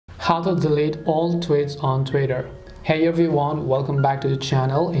How to delete all tweets on Twitter. Hey everyone, welcome back to the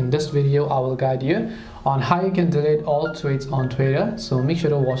channel. In this video I will guide you on how you can delete all tweets on Twitter, so make sure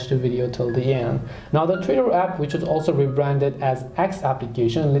to watch the video till the end. Now the Twitter app, which is also rebranded as X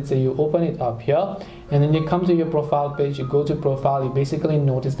application, let's say you open it up here and then you come to your profile page, you go to profile, you basically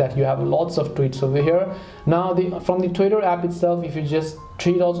notice that you have lots of tweets over here. Now from the Twitter app itself, if you just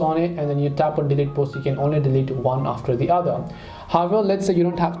three dots on it and then you tap on delete post, you can only delete one after the other. However, let's say you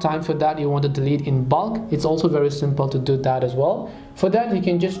don't have time for that, you want to delete in bulk, it's also very simple to do that as well. For that, you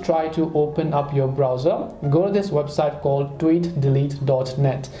can just try to open up your browser, go to this website called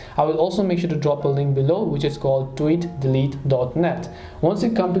tweetdelete.net. I will also make sure to drop a link below, which is called tweetdelete.net. Once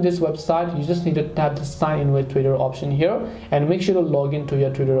you come to this website, you just need to tap the sign in with Twitter option here and make sure to log into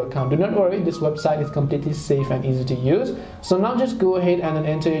your Twitter account. Do not worry, this website is completely safe and easy to use. So now just go ahead and then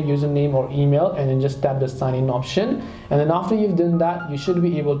enter your username or email and then just tap the sign in option. And then after you've done that, you should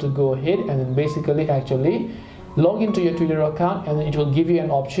be able to go ahead and then basically actually log into your Twitter account, and then it will give you an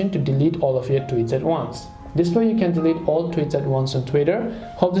option to delete all of your tweets at once. This way you can delete all tweets at once on Twitter.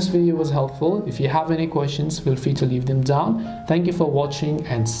 Hope this video was helpful. If you have any questions, feel free to leave them down. Thank you for watching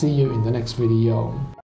and see you in the next video.